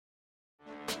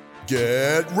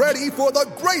Get ready for the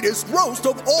greatest roast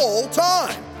of all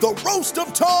time, the Roast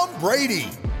of Tom Brady,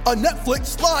 a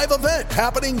Netflix live event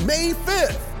happening May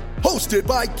 5th. Hosted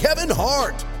by Kevin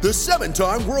Hart, the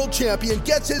 7-time world champion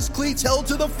gets his cleats held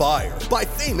to the fire by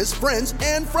famous friends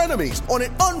and frenemies on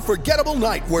an unforgettable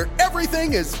night where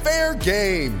everything is fair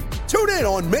game. Tune in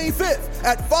on May 5th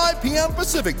at 5 p.m.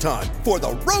 Pacific time for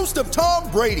the Roast of Tom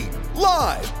Brady,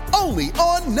 live only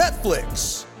on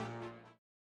Netflix.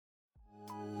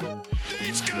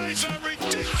 These guys are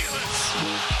ridiculous.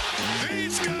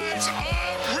 These guys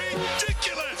are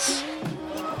ridiculous.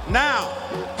 Now,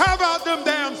 how about them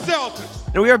damn Celtics?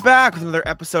 And we are back with another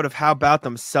episode of How About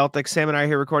Them Celtics. Sam and I are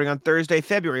here recording on Thursday,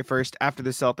 February 1st, after the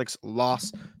Celtics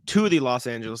loss to the Los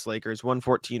Angeles Lakers.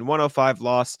 114-105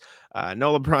 loss.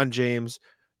 No LeBron James,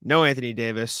 no Anthony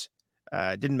Davis.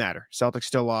 Didn't matter. Celtics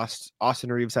still lost.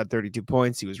 Austin Reeves had 32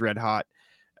 points. He was red hot.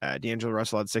 D'Angelo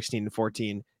Russell had 16 and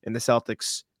 14. And the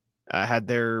Celtics had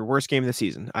their worst game of the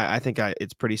season. I think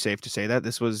it's pretty safe to say that.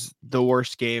 This was the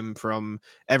worst game from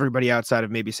everybody outside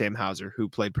of maybe Sam Hauser, who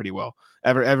played pretty well.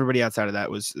 Everybody outside of that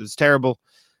was terrible.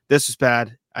 This was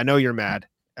bad. I know you're mad,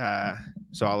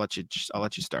 so I'll let you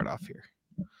start off here.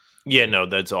 Yeah, no,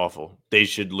 that's awful. They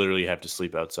should literally have to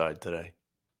sleep outside today.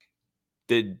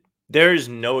 There is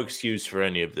no excuse for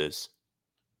any of this.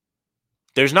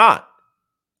 There's not.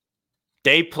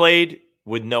 They played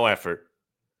with no effort.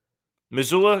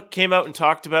 Missoula came out and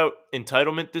talked about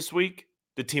entitlement this week.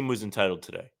 The team was entitled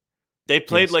today. They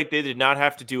played like they did not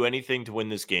have to do anything to win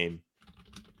this game.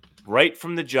 Right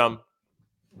from the jump,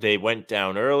 they went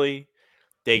down early.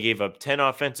 They gave up 10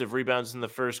 offensive rebounds in the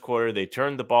first quarter. They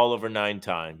turned the ball over 9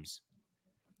 times.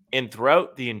 And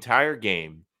throughout the entire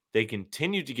game, they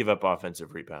continued to give up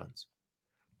offensive rebounds.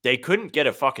 They couldn't get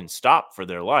a fucking stop for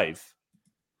their life.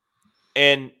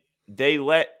 And they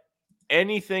let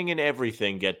anything and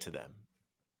everything get to them.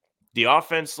 The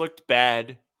offense looked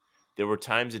bad. There were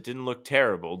times it didn't look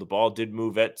terrible. The ball did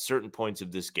move at certain points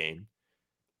of this game.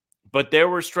 But there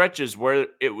were stretches where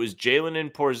it was Jaylen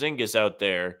and Porzingis out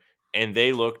there, and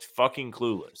they looked fucking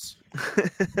clueless.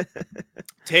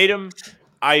 Tatum,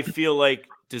 I feel like,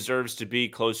 deserves to be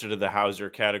closer to the Hauser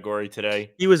category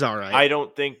today. He was all right. I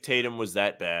don't think Tatum was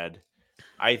that bad.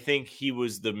 I think he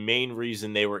was the main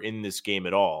reason they were in this game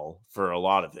at all for a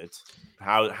lot of it.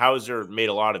 Hauser made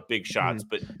a lot of big shots,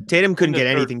 but Tatum couldn't get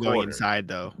anything going inside,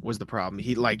 though, was the problem.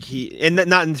 And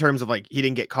not in terms of like he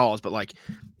didn't get calls, but like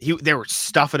they were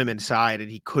stuffing him inside and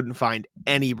he couldn't find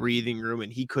any breathing room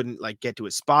and he couldn't like get to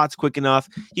his spots quick enough.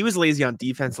 He was lazy on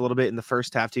defense a little bit in the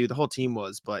first half too. The whole team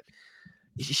was, but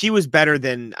he was better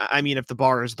than, I mean, if the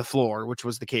bar is the floor, which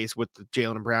was the case with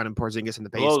Jaylen Brown and Porzingis in the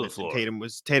basement,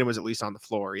 Tatum was at least on the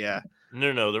floor. Yeah.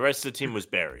 No. The rest of the team was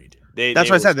buried. That's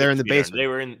what I said. They're in the basement. They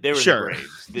were in the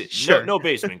graves. Sure. No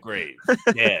basement, grave.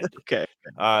 Dead. Okay.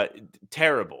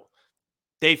 Terrible.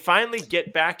 They finally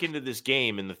get back into this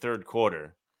game in the third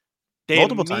quarter. They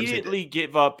Multiple immediately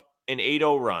give up an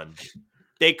 8-0 run.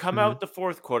 They come out the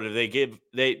fourth quarter.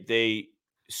 They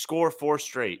score 4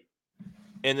 straight.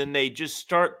 And then they just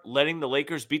start letting the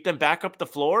Lakers beat them back up the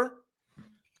floor.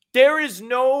 There is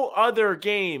no other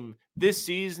game this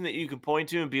season that you can point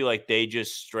to and be like, they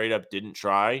just straight up didn't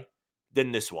try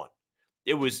than this one.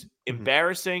 It was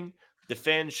embarrassing. The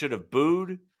fans should have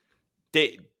booed.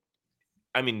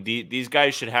 These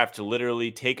guys should have to literally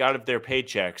take out of their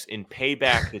paychecks and pay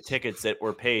back the tickets that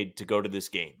were paid to go to this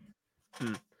game.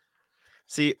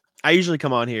 See, I usually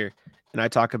come on here and I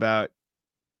talk about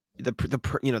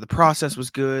the process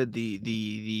was good.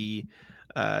 The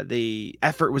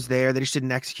effort was there. They just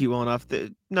didn't execute well enough.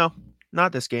 No,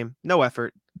 not this game. No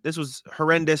effort. This was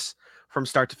horrendous from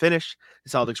start to finish.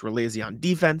 The Celtics were lazy on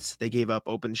defense. They gave up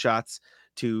open shots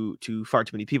to far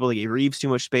too many people. They gave Reeves too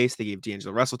much space. They gave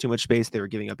D'Angelo Russell too much space. They were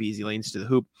giving up easy lanes to the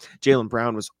hoop. Jaylen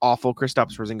Brown was awful.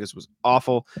 Kristaps Porzingis was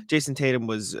awful. Jason Tatum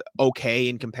was okay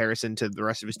in comparison to the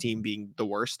rest of his team being the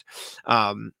worst.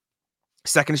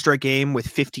 Second straight game with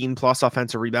 15 plus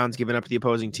offensive rebounds given up to the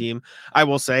opposing team. I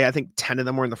will say, I think 10 of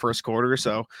them were in the first quarter.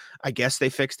 So I guess they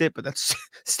fixed it, but that's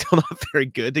still not very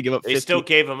good to give up. They still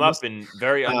gave them up in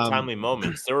very untimely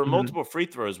moments. There were multiple free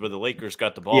throws where the Lakers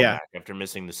got the ball back after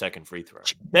missing the second free throw.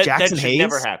 That should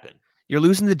never happen. You're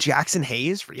losing to Jackson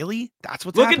Hayes? Really? That's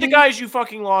what's happening? Look at the guys you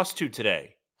fucking lost to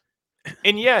today.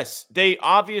 And yes, they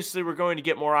obviously were going to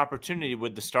get more opportunity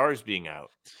with the stars being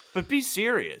out. But be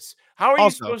serious. How are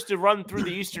you supposed to run through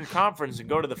the Eastern Conference and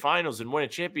go to the finals and win a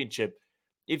championship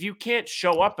if you can't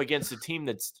show up against a team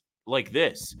that's like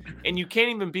this? And you can't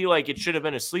even be like, it should have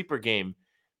been a sleeper game,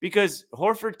 because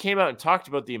Horford came out and talked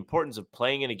about the importance of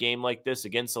playing in a game like this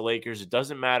against the Lakers. It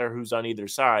doesn't matter who's on either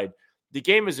side. The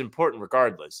game is important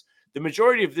regardless. The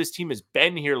majority of this team has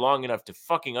been here long enough to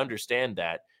fucking understand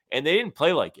that, and they didn't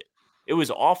play like it. It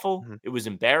was awful. It was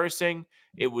embarrassing.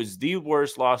 It was the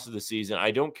worst loss of the season.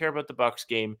 I don't care about the Bucks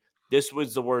game. This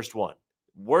was the worst one.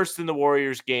 Worse than the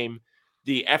Warriors game.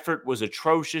 The effort was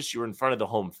atrocious. You were in front of the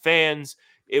home fans.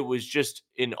 It was just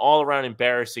an all-around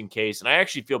embarrassing case. And I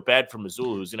actually feel bad for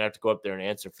Mazzulla, who's going to have to go up there and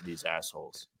answer for these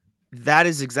assholes. That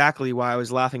is exactly why I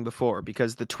was laughing before,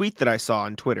 because the tweet that I saw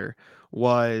on Twitter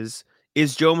was,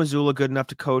 is Joe Mazzulla good enough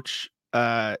to coach,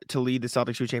 to lead the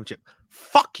Celtics to a championship?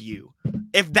 Fuck you.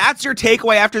 If that's your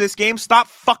takeaway after this game, stop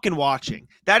fucking watching.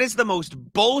 That is the most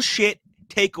bullshit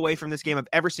takeaway from this game I've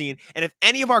ever seen. And if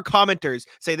any of our commenters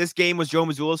say this game was Joe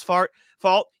Mazzulla's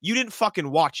fault, you didn't fucking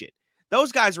watch it.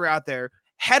 Those guys were out there,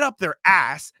 head up their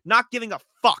ass, not giving a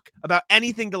fuck about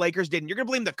anything the Lakers did. And you're going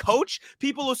to blame the coach?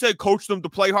 People who say coach them to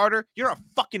play harder? You're a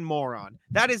fucking moron.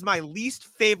 That is my least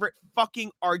favorite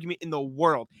fucking argument in the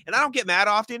world. And I don't get mad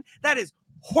often. That is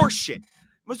horseshit.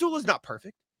 Mazzulla's not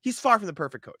perfect. He's far from the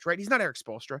perfect coach, right? He's not Eric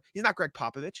Spoelstra. He's not Greg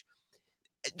Popovich.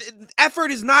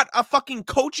 Effort is not a fucking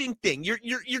coaching thing. You're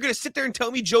going to sit there and tell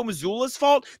me Joe Mazzulla's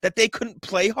fault that they couldn't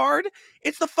play hard?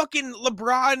 It's the fucking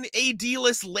LeBron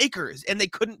AD-less Lakers and they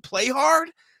couldn't play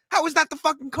hard? How is that the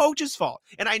fucking coach's fault?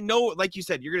 And I know, like you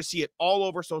said, you're going to see it all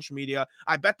over social media.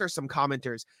 I bet there's some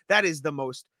commenters. It is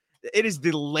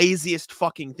the laziest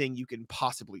fucking thing you can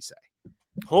possibly say.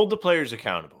 Hold the players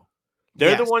accountable.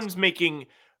 They're the ones making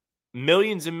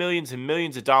millions and millions and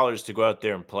millions of dollars to go out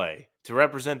there and play, to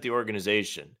represent the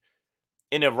organization.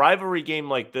 In a rivalry game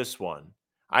like this one,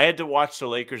 I had to watch the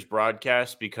Lakers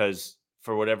broadcast because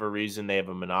for whatever reason they have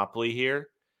a monopoly here.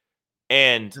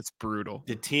 And it's brutal.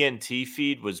 The TNT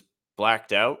feed was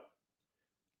blacked out.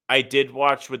 I did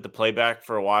watch with the playback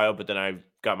for a while, but then I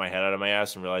got my head out of my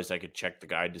ass and realized I could check the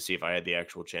guide to see if I had the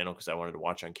actual channel because I wanted to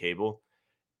watch on cable.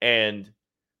 And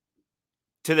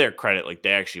to their credit, like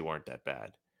they actually weren't that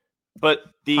bad. But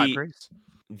High praise.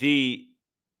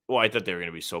 Well, I thought they were going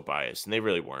to be so biased, and they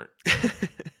really weren't.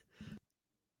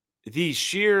 The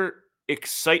sheer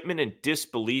excitement and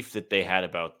disbelief that they had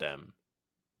about them,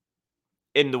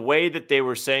 in the way that they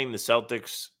were saying the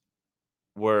Celtics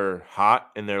were hot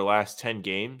in their last 10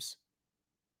 games,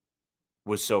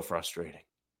 was so frustrating.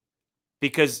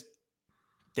 Because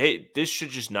this should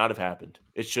just not have happened.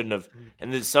 It shouldn't have.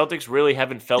 And the Celtics really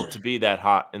haven't felt to be that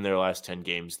hot in their last 10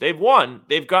 games. They've won.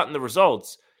 They've gotten the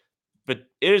results. But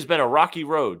it has been a rocky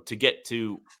road to get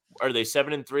to. Are they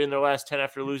 7-3 in their last 10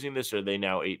 after losing this, or are they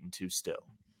now 8-2 still?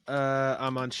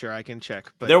 I'm unsure. I can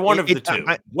check. But they're one of the two.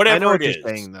 Whatever I know what it you're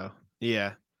saying, though.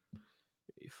 Yeah.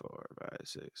 3, 4, 5,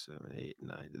 6, 7, 8,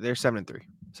 9. They're 7-3.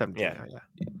 7-3.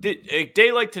 Yeah. A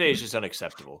day like today is just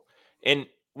unacceptable. And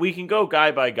we can go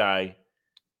guy by guy.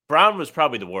 Brown was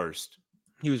probably the worst.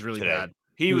 He was really bad.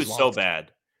 He was so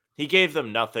bad. He gave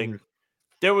them nothing. Mm-hmm.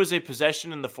 There was a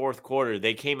possession in the fourth quarter.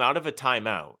 They came out of a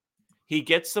timeout. He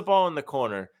gets the ball in the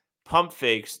corner, pump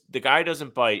fakes. The guy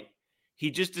doesn't bite.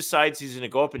 He just decides he's going to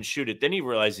go up and shoot it. Then he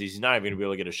realizes he's not even going to be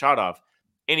able to get a shot off.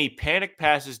 And he panic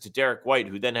passes to Derek White,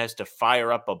 who then has to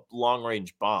fire up a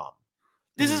long-range bomb.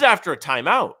 This is after a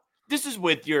timeout. This is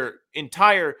with your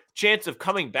entire chance of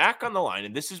coming back on the line,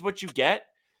 and this is what you get?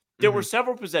 There were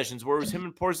several possessions where it was him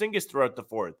and Porzingis throughout the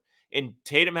fourth. And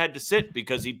Tatum had to sit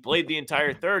because he played the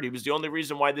entire third. He was the only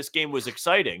reason why this game was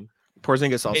exciting.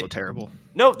 Porzingis also terrible.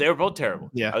 No, they were both terrible.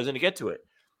 Yeah. I was going to get to it.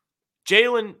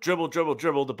 Jaylen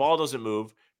dribble. The ball doesn't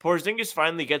move. Porzingis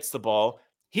finally gets the ball.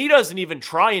 He doesn't even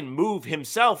try and move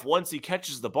himself once he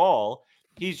catches the ball.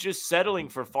 He's just settling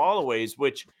for fallaways,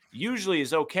 which usually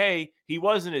is okay. He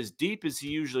wasn't as deep as he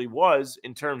usually was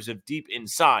in terms of deep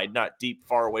inside, not deep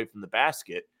far away from the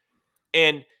basket.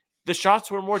 And the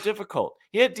shots were more difficult.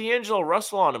 He had D'Angelo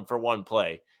Russell on him for one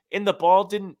play, and the ball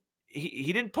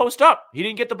he didn't post up. He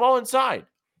didn't get the ball inside.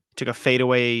 Took a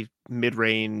fadeaway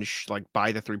mid-range, like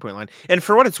by the 3-point line. And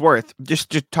for what it's worth, just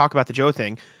to talk about the Joe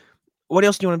thing, what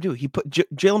else do you want him to do? He put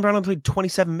Jaylen Brown played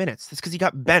 27 minutes. That's because he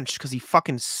got benched because he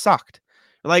fucking sucked.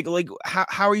 Like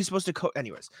how are you supposed to coach?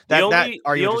 Anyways, the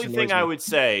only thing I would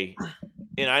say,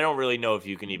 and I don't really know if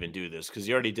you can even do this because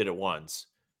you already did it once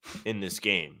in this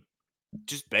game.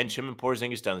 Just bench him and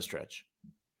Porzingis down the stretch.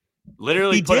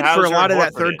 Literally, he did for a lot of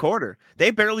that third quarter.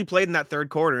 They barely played in that third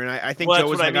quarter, and I think Joe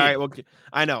was the guy. Well,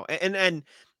 I know, and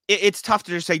it's tough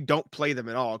to just say don't play them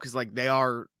at all because like they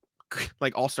are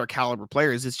like all-star caliber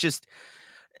players. It's just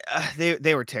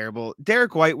they were terrible.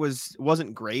 Derek White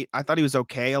wasn't great. I thought he was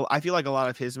okay. I feel like a lot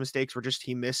of his mistakes were just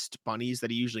he missed bunnies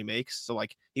that he usually makes. So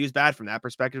like he was bad from that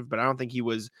perspective, but I don't think he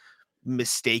was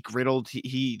mistake riddled.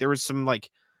 There was some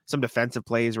defensive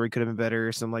plays where he could have been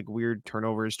better, some like weird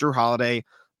turnovers. Drew Holiday,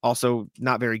 also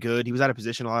not very good. He was out of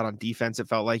position a lot on defense. It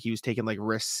felt like he was taking like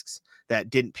risks that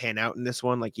didn't pan out in this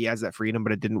one. Like he has that freedom,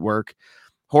 but it didn't work.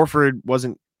 Horford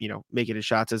wasn't, making his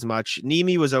shots as much.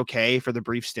 Nemi was okay for the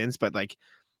brief stints, but like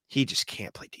he just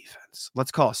can't play defense.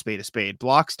 Let's call a spade a spade.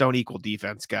 Blocks don't equal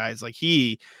defense, guys. Like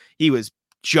he was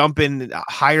jumping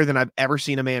higher than I've ever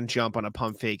seen a man jump on a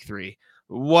pump fake three.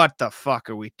 What the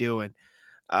fuck are we doing?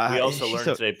 We also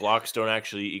learned today blocks don't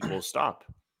actually equal stop.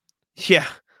 Yeah.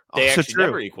 They also actually true.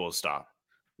 never equal stop.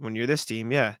 When you're this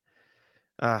team, yeah.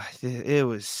 That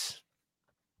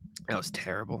was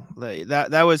terrible.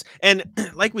 That was, and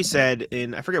like we said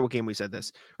I forget what game we said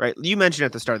this, right? You mentioned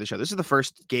at the start of the show, this is the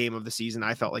first game of the season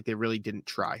I felt like they really didn't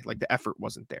try. Like the effort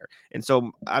wasn't there. And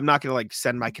so I'm not going to like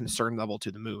send my concern level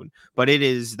to the moon, but it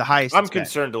is the highest. I'm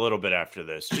concerned a little bit after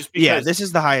this, just because this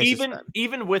is the highest.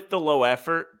 Even with the low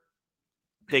effort,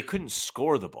 they couldn't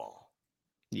score the ball.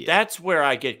 Yeah. That's where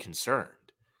I get concerned.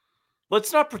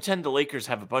 Let's not pretend the Lakers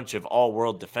have a bunch of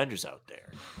all-world defenders out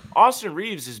there. Austin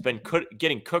Reeves has been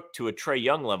getting cooked to a Trae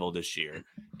Young level this year,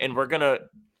 and we're gonna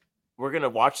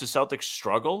watch the Celtics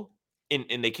struggle,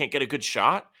 and they can't get a good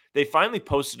shot. They finally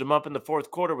posted him up in the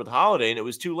fourth quarter with Holiday, and it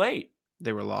was too late.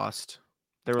 They were lost.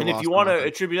 And if you want to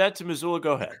attribute that to Missoula,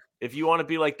 go ahead. If you want to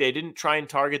be like they didn't try and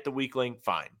target the weakling,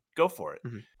 fine, go for it.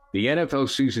 Mm-hmm. The NFL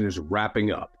season is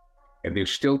wrapping up, and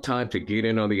there's still time to get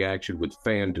in on the action with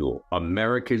FanDuel,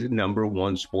 America's #1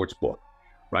 sportsbook.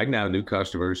 Right now, new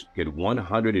customers get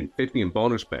 $150 in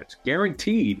bonus bets,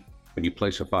 guaranteed when you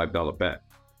place a $5 bet.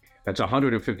 That's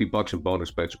 $150 in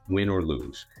bonus bets, win or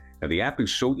lose. Now, the app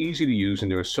is so easy to use,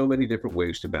 and there are so many different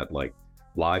ways to bet, like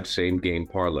live same-game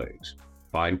parlays,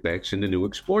 find bets in the new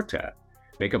Explore tab,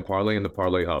 make a parlay in the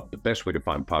Parlay Hub, the best way to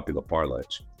find popular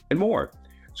parlays, and more.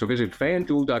 So visit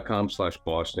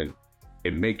FanDuel.com/Boston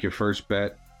and make your first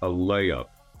bet a layup.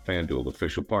 FanDuel,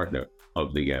 official partner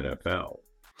of the NFL.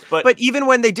 But even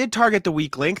when they did target the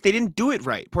weak link, they didn't do it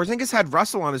right. Porzingis had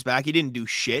Russell on his back. He didn't do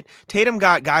shit. Tatum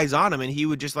got guys on him, and he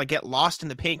would just like get lost in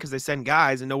the paint because they send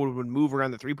guys and no one would move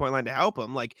around the 3-point line to help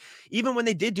him. Like even when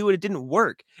they did do it, it didn't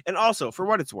work. And also, for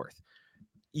what it's worth,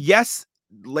 yes,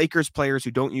 Lakers players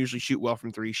who don't usually shoot well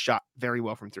from three shot very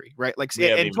well from three, right? Like,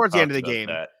 and towards the end of the game,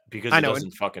 because it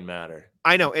doesn't fucking matter.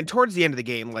 I know. And towards the end of the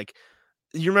game, like,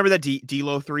 you remember that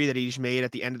D'Lo three that he just made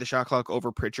at the end of the shot clock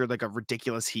over Pritchard, like a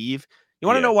ridiculous heave. You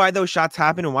want to know why those shots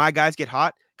happen and why guys get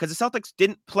hot? Because the Celtics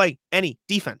didn't play any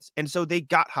defense. And so they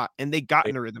got hot and they got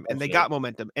in a rhythm and they got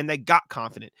momentum and they got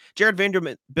confident. Jared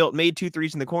Vanderbilt made 2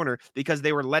 threes in the corner because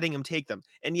they were letting him take them.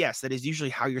 And yes, that is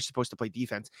usually how you're supposed to play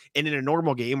defense. And in a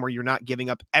normal game where you're not giving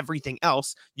up everything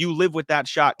else, you live with that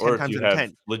shot 10 times out of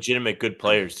 10. Legitimate good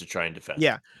players to try and defend.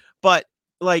 Yeah. But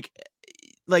like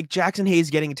Jackson Hayes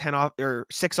getting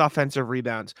 6 offensive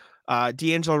rebounds.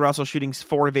 D'Angelo Russell shooting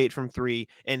 4 of 8 from 3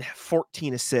 and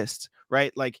 14 assists,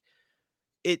 right? Like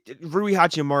Rui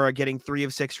Hachimura getting 3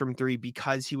 of 6 from 3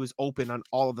 because he was open on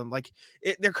all of them. Like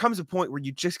there comes a point where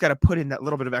you just got to put in that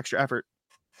little bit of extra effort.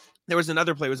 There was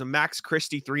another play, it was a Max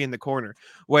Christie 3 in the corner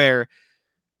where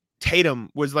Tatum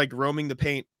was like roaming the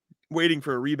paint, waiting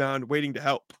for a rebound, waiting to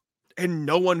help. And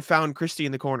no one found Christie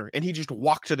in the corner. And he just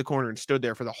walked to the corner and stood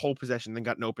there for the whole possession, then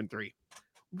got an open 3.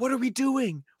 What are we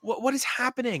doing? What is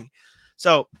happening?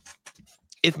 So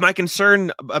if my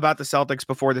concern about the Celtics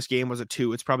before this game was a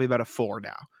 2, it's probably about a 4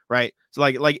 now, right? So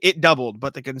like it doubled,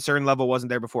 but the concern level wasn't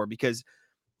there before because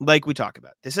like we talk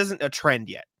about, this isn't a trend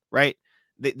yet, right?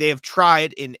 They have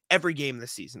tried in every game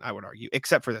this season, I would argue,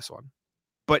 except for this one.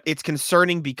 But it's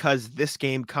concerning because this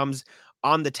game comes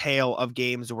on the tail of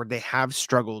games where they have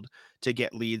struggled to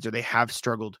get leads or they have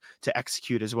struggled to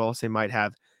execute as well as they might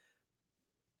have.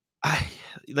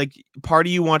 Part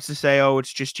of you wants to say, oh,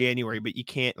 it's just January, but you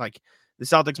can't, like the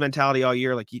Celtics mentality all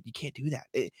year. Like you can't do that.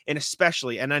 And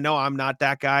especially, and I know I'm not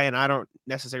that guy and I don't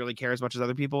necessarily care as much as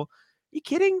other people. You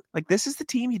kidding? Like this is the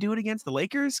team you do it against the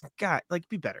Lakers. God, like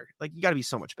be better. Like you got to be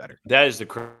so much better. That is the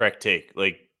correct take.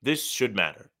 Like this should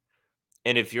matter.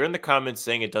 And if you're in the comments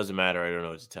saying it doesn't matter, I don't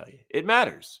know what to tell you. It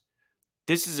matters.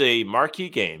 This is a marquee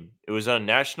game. It was on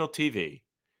national TV.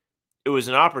 It was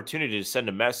an opportunity to send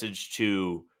a message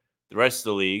to the rest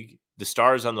of the league, the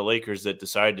stars on the Lakers that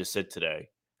decided to sit today.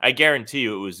 I guarantee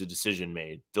you it was a decision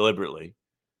made deliberately.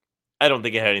 I don't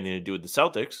think it had anything to do with the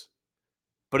Celtics,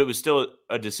 but it was still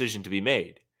a decision to be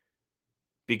made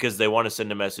because they want to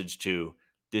send a message to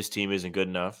this team isn't good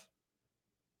enough.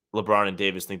 LeBron and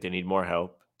Davis think they need more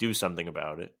help. Do something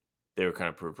about it. They were kind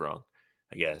of proved wrong,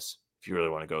 I guess, if you really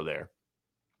want to go there.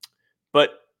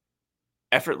 But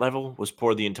effort level was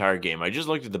poor the entire game. I just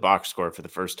looked at the box score for the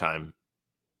first time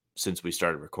since we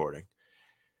started recording.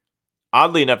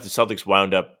 Oddly enough, the Celtics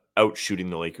wound up out shooting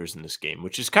the Lakers in this game,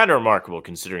 which is kind of remarkable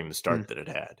considering the start that it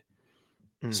had.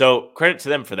 Mm. So credit to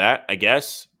them for that, I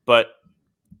guess, but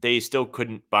they still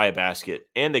couldn't buy a basket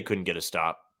and they couldn't get a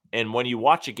stop. And when you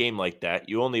watch a game like that,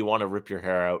 you only want to rip your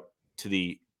hair out to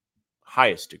the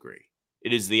highest degree.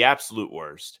 It is the absolute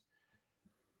worst.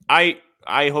 I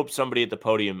hope somebody at the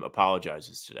podium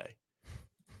apologizes today.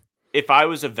 If I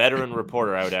was a veteran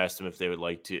reporter, I would ask them if they would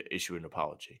like to issue an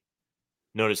apology.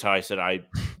 Notice how I said I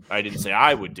didn't say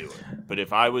I would do it, but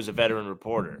if I was a veteran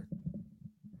reporter,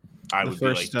 I would be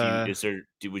like,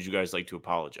 would you guys like to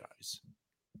apologize?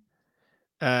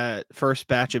 First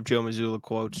batch of Joe Mazzulla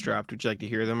quotes dropped. Would you like to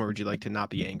hear them, or would you like to not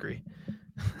be angry?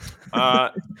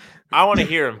 I want to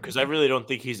hear him because I really don't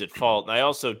think he's at fault. And I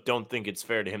also don't think it's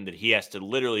fair to him that he has to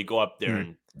literally go up there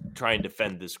and try and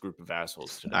defend this group of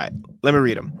assholes today. All right, let me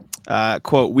read him.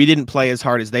 Quote, "We didn't play as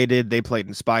hard as they did. They played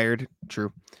inspired."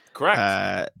 True.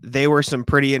 Correct. They were some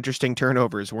pretty interesting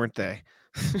turnovers, weren't they?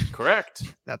 Correct.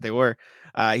 That they were.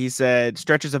 He said,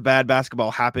 "Stretches of bad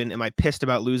basketball happen. Am I pissed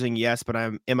about losing? Yes, but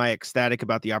am I ecstatic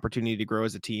about the opportunity to grow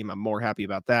as a team? I'm more happy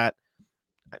about that."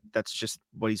 That's just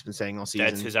what he's been saying all season.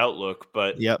 That's his outlook,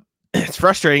 but yep, it's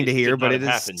frustrating to hear, but it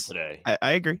happened today.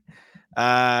 I agree.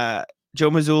 Joe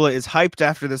Mazzulla is hyped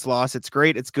after this loss. It's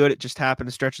great. It's good. It just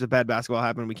happened. Stretches of bad basketball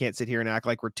happen. We can't sit here and act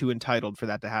like we're too entitled for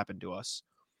that to happen to us.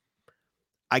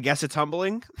 I guess it's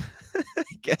humbling.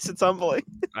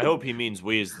 I hope he means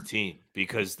we as the team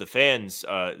because the fans,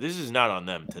 this is not on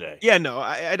them today. Yeah, no,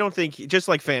 I don't think just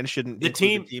like fans shouldn't. The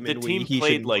team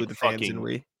played like the fucking fans and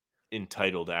we.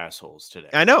 Entitled assholes today.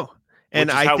 I know. And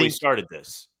which is how we started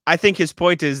this. I think his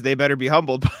point is they better be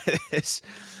humbled by this.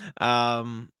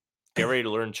 Get ready to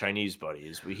learn Chinese,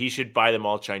 buddies. He should buy them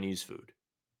all Chinese food.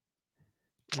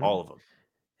 All of them.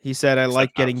 He said, I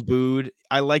like getting booed.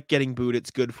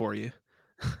 It's good for you.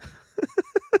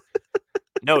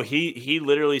 No, he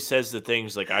literally says the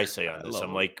things like I say on this.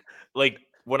 I'm like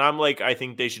when I'm like, I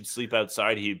think they should sleep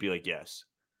outside, he'd be like, yes.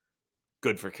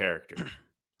 Good for character.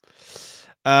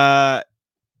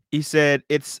 He said,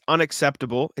 it's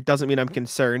unacceptable. It doesn't mean I'm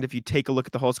concerned. If you take a look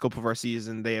at the whole scope of our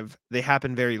season, they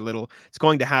happen very little. It's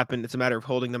going to happen. It's a matter of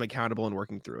holding them accountable and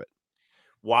working through it.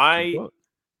 Why?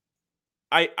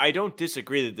 I don't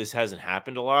disagree that this hasn't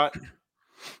happened a lot,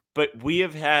 but we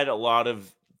have had a lot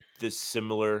of this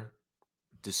similar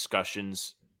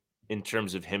discussions in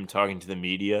terms of him talking to the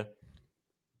media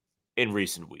in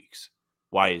recent weeks.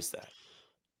 Why is that?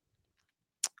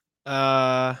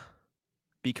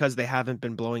 Because they haven't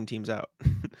been blowing teams out.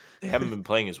 They haven't been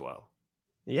playing as well.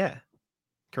 Yeah,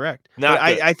 correct.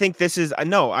 I think this is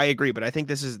no, I agree, but I think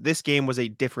this game was a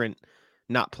different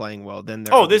not playing well than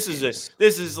their this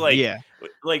is like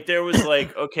like there was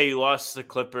like okay, you lost the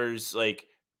Clippers, like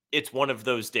it's one of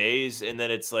those days, and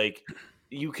then it's like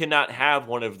you cannot have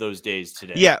one of those days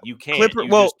today. Yeah, you can't.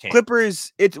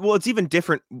 Clippers. It's even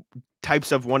different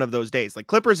types of one of those days. Like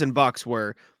Clippers and Bucks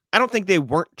were. I don't think they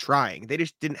weren't trying. They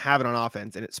just didn't have it on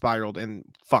offense, and it spiraled. And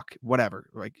whatever.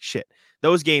 Like shit.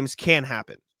 Those games can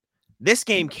happen. This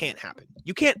game can't happen.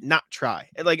 You can't not try.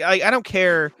 Like I don't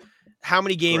care how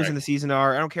many games in the season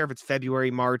are. I don't care if it's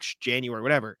February, March, January,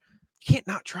 whatever. You can't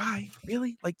not try,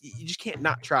 really. Like you just can't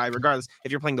not try, regardless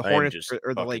if you're playing the Hornets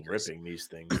or the Lakers. Ripping these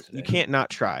things. You can't not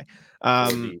try.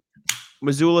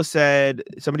 Mazzulla said,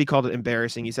 somebody called it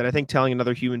embarrassing. He said, I think telling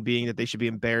another human being that they should be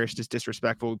embarrassed is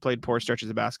disrespectful. We played poor stretches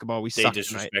of basketball. They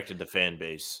disrespected the fan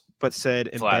base. But said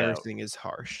embarrassing is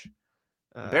harsh.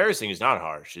 Embarrassing is not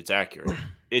harsh. It's accurate.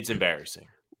 It's embarrassing.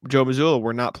 Joe Mazzulla,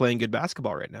 we're not playing good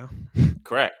basketball right now.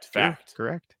 Correct. Fact.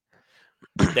 Correct.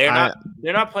 They're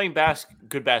not playing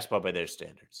good basketball by their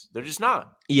standards. They're just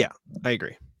not. Yeah, I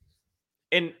agree.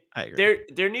 And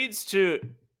there needs to...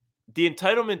 The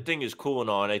entitlement thing is cool and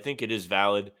all, and I think it is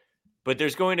valid, but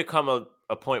there's going to come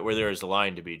a point where there is a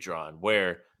line to be drawn,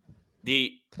 where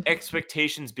the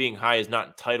expectations being high is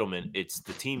not entitlement. It's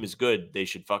the team is good. They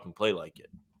should fucking play like it.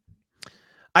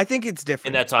 I think it's different.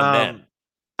 And that's on them.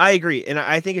 I agree. And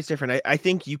I think it's different. I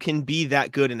think you can be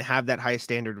that good and have that high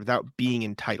standard without being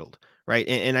entitled. Right.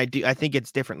 And I think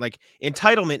it's different. Like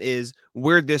entitlement is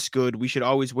we're this good. We should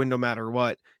always win no matter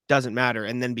what. Doesn't matter.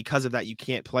 And then because of that, you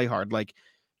can't play hard. Like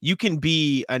you can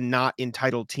be a not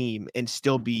entitled team and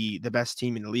still be the best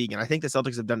team in the league. And I think the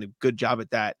Celtics have done a good job at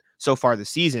that so far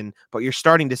this season, but you're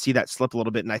starting to see that slip a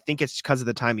little bit. And I think it's because of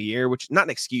the time of year, which not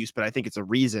an excuse, but I think it's a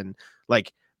reason.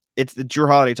 Like it's the Drew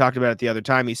Holiday talked about it the other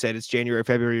time. He said it's January,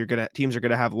 February. Teams are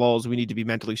going to have lulls. We need to be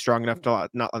mentally strong enough to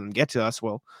not let them get to us.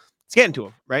 Well, it's getting to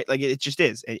them, right? Like it just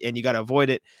is. And you got to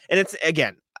avoid it. And it's,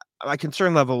 again, my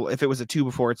concern level, if it was a 2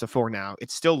 before, it's a 4 now.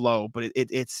 It's still low, but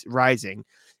it's rising.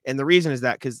 And the reason is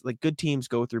that because like good teams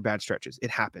go through bad stretches.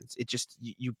 It happens. It just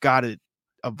you got to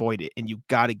avoid it and you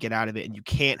got to get out of it. And you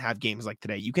can't have games like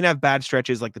today. You can have bad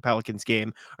stretches like the Pelicans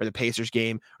game or the Pacers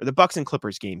game or the Bucks and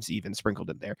Clippers games even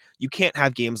sprinkled in there. You can't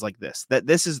have games like this.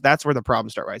 That's where the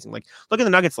problems start rising. Like look at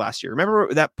the Nuggets last year.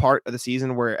 Remember that part of the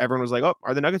season where everyone was like, "Oh,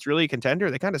 are the Nuggets really a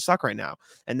contender? They kind of suck right now."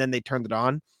 And then they turned it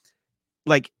on.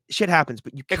 Like shit happens,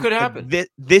 but It could happen.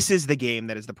 This is the game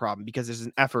that is the problem because there's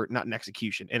an effort, not an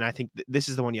execution, and I think this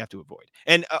is the one you have to avoid.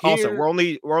 And also, we're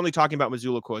only talking about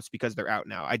Missoula quotes because they're out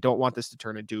now. I don't want this to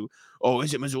turn into, oh,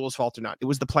 is it Missoula's fault or not? It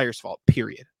was the player's fault.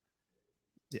 Period.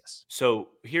 Yes. So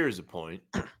here's a point.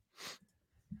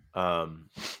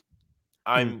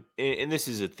 And this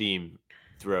is a theme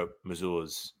throughout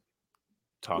Missoula's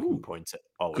talking points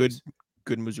always.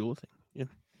 Good Missoula thing.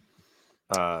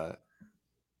 Yeah.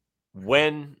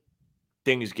 When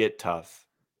things get tough,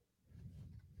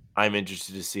 I'm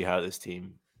interested to see how this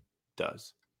team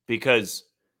does. Because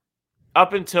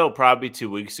up until probably 2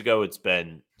 weeks ago, it's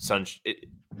been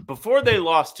before they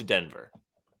lost to Denver,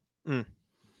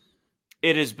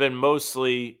 it has been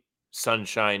mostly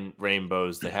sunshine,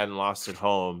 rainbows. They hadn't lost at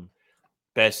home.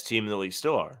 Best team in the league,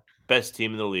 still are. Best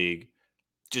team in the league,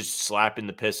 just slapping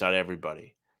the piss out of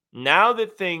everybody. Now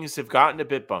that things have gotten a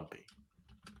bit bumpy,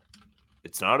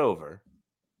 it's not over.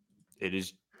 It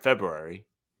is February.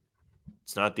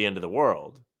 It's not the end of the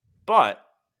world. But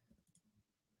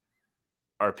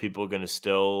are people going to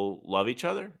still love each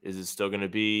other? Is it still going to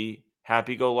be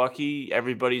happy-go-lucky?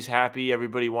 Everybody's happy.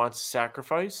 Everybody wants to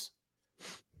sacrifice?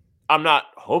 I'm not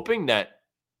hoping that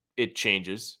it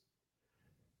changes.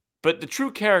 But the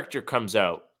true character comes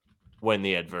out when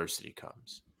the adversity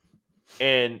comes.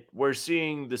 And we're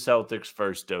seeing the Celtics'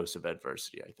 first dose of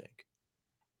adversity, I think.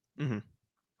 Mm-hmm.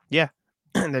 Yeah.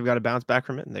 They've got to bounce back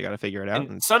from it, and they got to figure it out.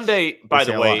 And Sunday, by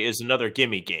the way, is another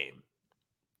gimme game.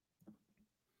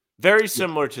 Very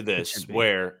similar to this,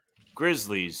 where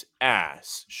Grizzlies'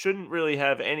 ass shouldn't really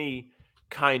have any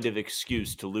kind of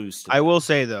excuse to lose. I will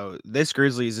say, though, this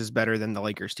Grizzlies is better than the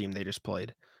Lakers team they just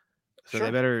played. So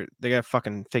they got to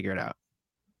fucking figure it out.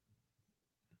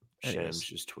 Shams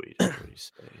just tweeted. What do you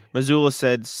say? Missoula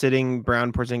said sitting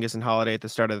Brown, Porzingis, and Holiday at the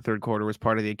start of the third quarter was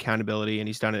part of the accountability, and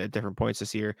he's done it at different points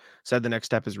this year. Said the next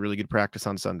step is really good practice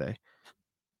on Sunday.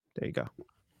 There you go.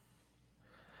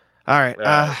 All right.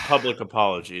 Public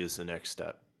apology is the next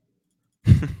step.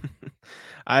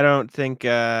 I don't think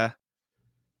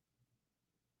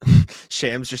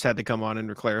Shams just had to come on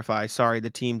and clarify. Sorry,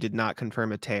 the team did not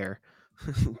confirm a tear.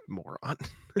 Moron.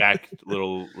 Back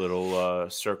little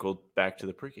circled back to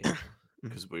the pregame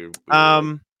because we were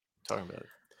talking about it.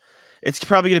 It's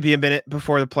probably going to be a minute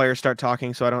before the players start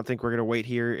talking, so I don't think we're going to wait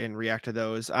here and react to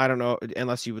those. I don't know,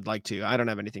 unless you would like to. I don't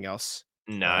have anything else.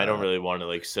 No, I don't really want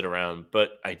to sit around,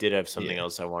 but I did have something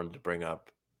else I wanted to bring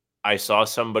up. I saw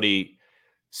somebody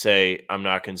say, "I'm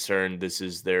not concerned. This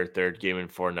is their third game in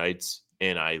 4 nights,"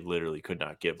 and I literally could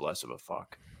not give less of a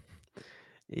fuck.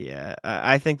 Yeah,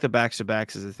 I think the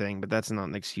backs-to-backs is a thing, but that's not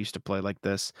an excuse to play like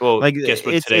this. Well, guess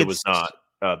what? Today was not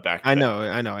back. I know.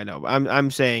 I'm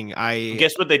saying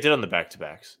guess what they did on the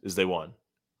back-to-backs is they won.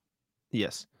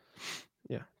 Yes.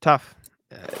 Yeah. Tough.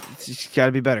 You got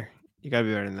to be better. You got to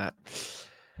be better than that.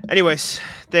 Anyways,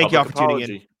 thank y'all for tuning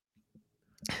in.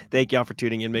 Thank y'all for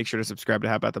tuning in. Make sure to subscribe to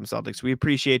How About Them Celtics. We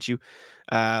appreciate you.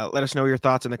 Let us know your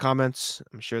thoughts in the comments.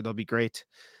 I'm sure they'll be great.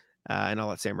 And I'll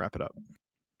let Sam wrap it up.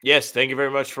 Yes, thank you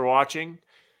very much for watching.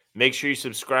 Make sure you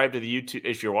subscribe to the YouTube.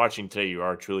 If you're watching today, you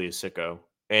are truly a sicko,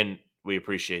 and we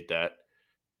appreciate that.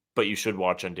 But you should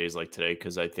watch on days like today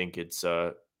because I think it's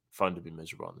fun to be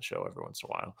miserable on the show every once in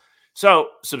a while. So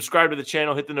subscribe to the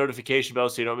channel, hit the notification bell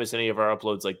so you don't miss any of our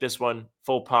uploads like this one.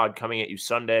 Full pod coming at you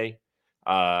Sunday.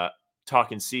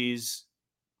 Talking C's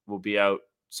will be out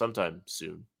sometime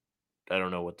soon. I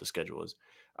don't know what the schedule is.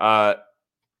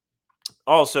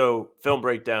 Also, film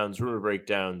breakdowns, rumor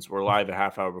breakdowns. We're live a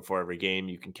half hour before every game.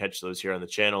 You can catch those here on the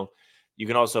channel. You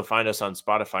can also find us on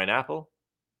Spotify and Apple.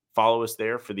 Follow us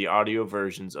there for the audio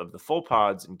versions of the full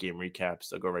pods and game recaps.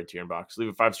 They'll go right to your inbox. Leave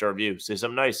a 5-star review. Say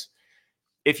something nice.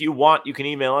 If you want, you can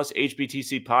email us,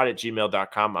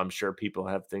 hbtcpod@gmail.com. I'm sure people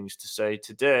have things to say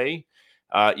today.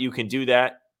 You can do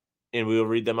that, and we will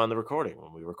read them on the recording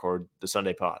when we record the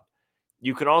Sunday pod.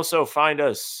 You can also find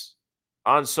us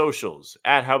on socials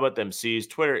at How About Them C's,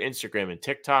 Twitter, Instagram, and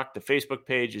TikTok. The Facebook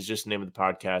page is just the name of the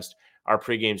podcast. Our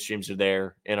pregame streams are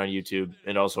there and on YouTube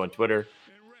and also on Twitter.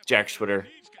 Jack's Twitter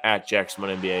at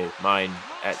JacksMonNBA, mine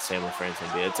at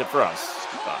SamLaFranceNBA. That's it for us.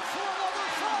 Bye.